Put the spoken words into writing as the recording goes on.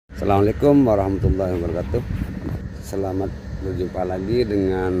Assalamualaikum warahmatullahi wabarakatuh. Selamat berjumpa lagi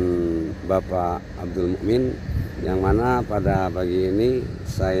dengan Bapak Abdul Mukmin, yang mana pada pagi ini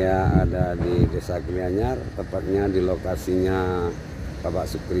saya ada di Desa Klianyar, tepatnya di lokasinya Bapak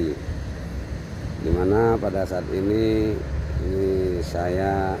Sukri, dimana pada saat ini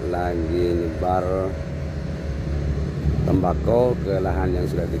saya lagi nyebar tembakau ke lahan yang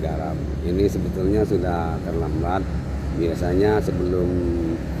sudah digarap. Ini sebetulnya sudah terlambat. Biasanya sebelum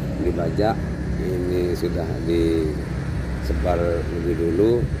dibajak ini sudah disebar lebih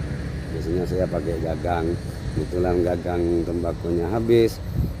dulu. Biasanya saya pakai gagang. Kebetulan gagang tembakonya habis,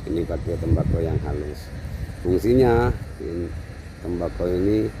 ini pakai tembakau yang halus. Fungsinya tembakau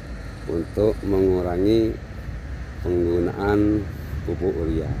ini untuk mengurangi penggunaan pupuk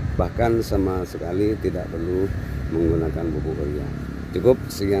urea, bahkan sama sekali tidak perlu menggunakan pupuk urea. Cukup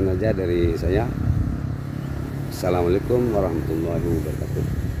sekian saja dari saya. Assalamualaikum warahmatullahi wabarakatuh.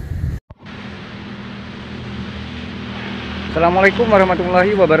 Assalamualaikum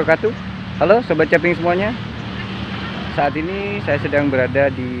warahmatullahi wabarakatuh. Halo Sobat Caping semuanya. Saat ini saya sedang berada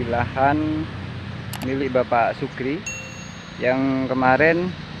di lahan milik Bapak Sukri yang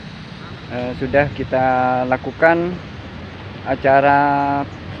kemarin sudah kita lakukan acara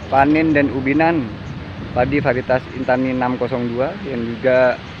panen dan ubinan padi varietas Intani 602 yang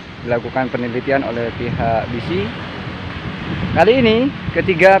juga dilakukan penelitian oleh pihak bisa. Kali ini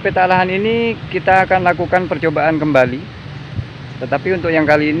ketiga peta lahan ini kita akan lakukan percobaan kembali. Tetapi untuk yang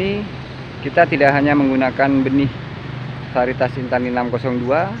kali ini kita tidak hanya menggunakan benih varietas Intani 602,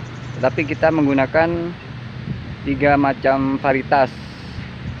 tetapi kita menggunakan 3 macam varietas,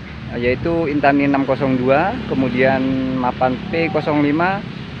 yaitu Intani 602, kemudian Mapan P05,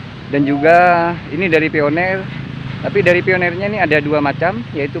 dan juga ini dari pioner. Tapi dari pionernya ini ada 2 macam,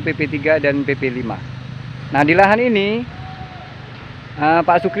 yaitu PP3 dan PP5. Nah, di lahan ini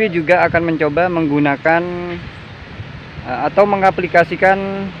Pak Sukri juga akan mencoba menggunakan atau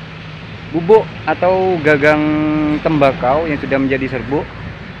mengaplikasikan bubuk atau gagang tembakau yang sudah menjadi serbuk,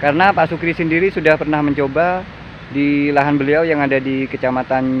 karena Pak Sukri sendiri sudah pernah mencoba di lahan beliau yang ada di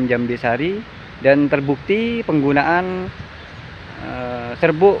Kecamatan Jambesari, dan terbukti penggunaan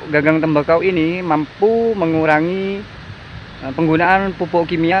serbuk gagang tembakau ini mampu mengurangi penggunaan pupuk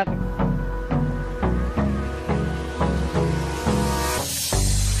kimia.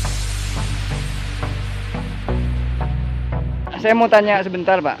 Saya mau tanya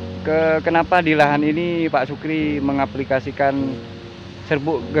sebentar Pak, kenapa di lahan ini Pak Sukri mengaplikasikan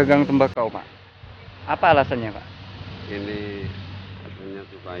serbuk gagang tembakau Pak? Apa alasannya Pak? Ini katanya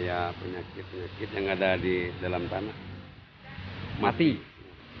supaya penyakit-penyakit yang ada di dalam tanah Mati.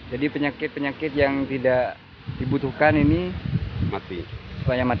 Jadi penyakit-penyakit yang tidak dibutuhkan ini mati.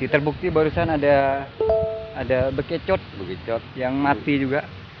 supaya mati. Terbukti barusan ada bekecot yang mati juga.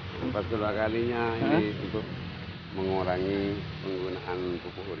 Pas kedua kalinya ini untuk mengurangi penggunaan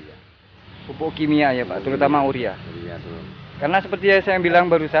pupuk urea. Pupuk kimia ya Pak, terutama urea. Urea tuh. Karena seperti yang saya bilang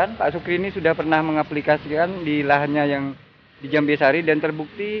barusan, Pak Sukri ini sudah pernah mengaplikasikan di lahannya yang di Jambesari, dan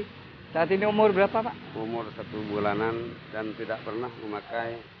terbukti saat ini umur berapa Pak? Umur 1 bulanan dan tidak pernah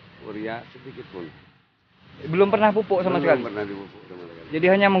memakai urea sedikit pun. Belum pernah pupuk sama sekali? Belum pernah dipupuk sama sekali. Jadi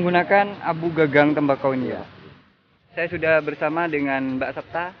hanya menggunakan abu gagang tembakau ini ya? Saya sudah bersama dengan Mbak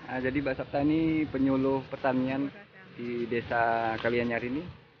Sabta. Nah, jadi Mbak Sabta ini penyuluh pertanian di Desa Klianyar ini.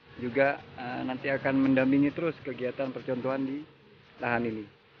 Juga nanti akan mendampingi terus kegiatan percontohan di lahan ini.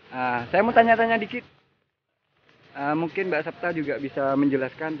 Saya mau tanya-tanya dikit. Mungkin Mbak Sabta juga bisa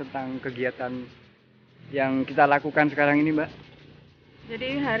menjelaskan tentang kegiatan yang kita lakukan sekarang ini, Mbak. Jadi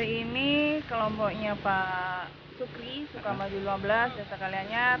hari ini kelompoknya Pak Sukri, Sukamaju 15, Desa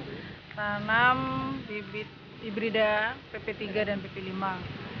Klianyar, tanam bibit hibrida PP3 dan PP5.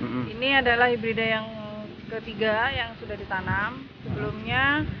 Ini adalah hibrida yang ketiga yang sudah ditanam.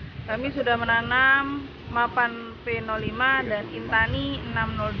 Sebelumnya kami sudah menanam Mapan P05 dan Intani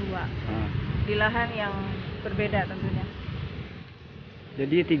 602 di lahan yang berbeda tentunya.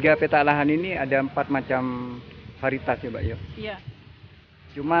 Jadi 3 peta lahan ini ada 4 macam varietas ya Mbak ya? Iya.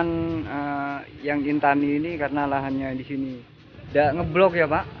 Cuman yang Intani ini karena lahannya di sini tidak ngeblok ya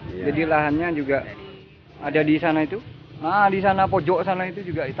Pak. Iya. Jadi lahannya juga ada di sana itu. Di sana pojok sana itu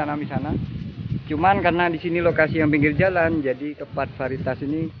juga ditanam di sana. Cuman karena di sini lokasi yang pinggir jalan, jadi keempat varietas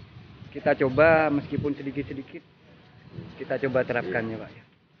ini kita coba meskipun sedikit-sedikit kita coba terapkan ya Pak.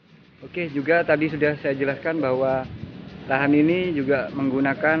 Oke, juga tadi sudah saya jelaskan bahwa lahan ini juga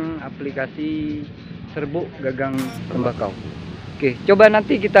menggunakan aplikasi serbuk gagang tembakau. Oke, coba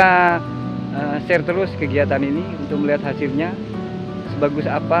nanti kita share terus kegiatan ini untuk melihat hasilnya sebagus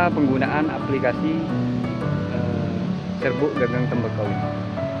apa penggunaan aplikasi serbuk gagang tembakau ini.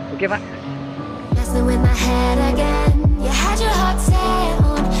 Oke Pak. Messing with my head again. You had your heart set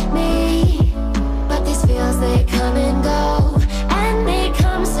on me, but these feels they come and go, and they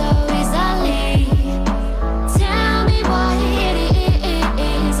come so easily. Tell me what it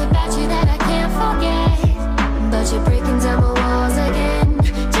is about you that I can't forget, but you're breaking down my walls again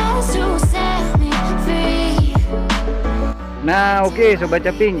just to set me free. Nah oke Sobat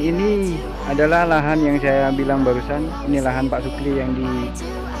Caping, ini adalah lahan yang saya bilang barusan. Ini lahan Pak Sukri yang di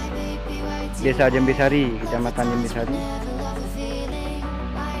Desa Jambesari, Kecamatan Jambesari.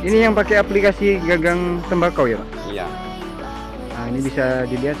 Ini yang pakai aplikasi gagang tembakau ya Pak? Iya. Nah ini bisa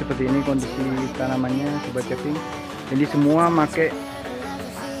dilihat seperti ini kondisi tanamannya Sobat Caping. Jadi semua pakai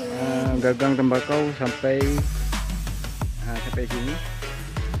gagang tembakau sampai sini,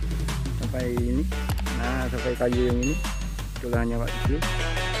 sampai ini. Nah sampai kayu yang ini, itulah hanya Pak Sukri.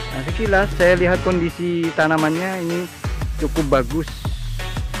 Nah sekilas saya lihat kondisi tanamannya ini cukup bagus.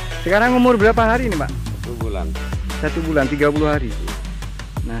 Sekarang umur berapa hari ini Pak? 1 bulan. 1 bulan 30 hari.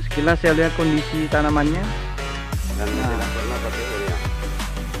 Nah sekilas saya lihat kondisi tanamannya. Dan tidak pernah pakai kimia.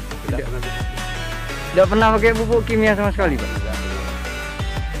 Tidak pernah pakai pupuk kimia sama sekali Pak.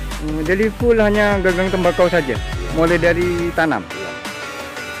 Jadi full hanya gagang tembakau saja. Mulai dari tanam. Iya.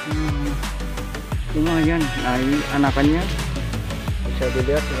 Lumayan. Nah ini anakannya bisa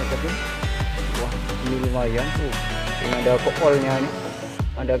dilihat Sobat. Wah ini lumayan tuh. Ini ada kokolnya nih.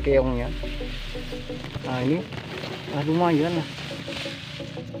 Ada keongnya. Nah ini lumayan lah.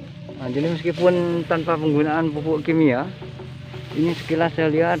 Nah, jadi meskipun tanpa penggunaan pupuk kimia, ini sekilas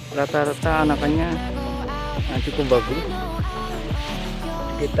saya lihat rata-rata anakannya cukup bagus.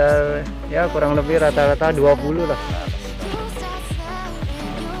 Sekitar ya kurang lebih rata-rata 20 lah.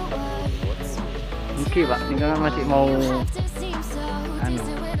 Oke Pak, ini kan masih mau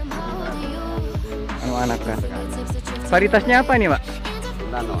anakan. Varietasnya apa nih Pak?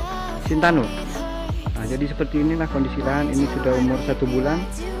 Sintano. Nah, jadi seperti inilah kondisi lahan. Ini sudah umur 1 bulan,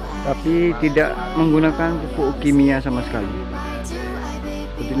 tapi tidak menggunakan pupuk kimia sama sekali.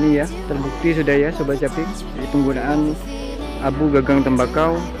 Seperti ini ya, terbukti sudah ya Sobat Caping. Jadi penggunaan abu gagang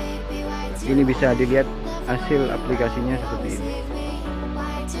tembakau ini bisa dilihat hasil aplikasinya seperti ini.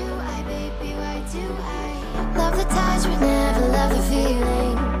 Love the touch with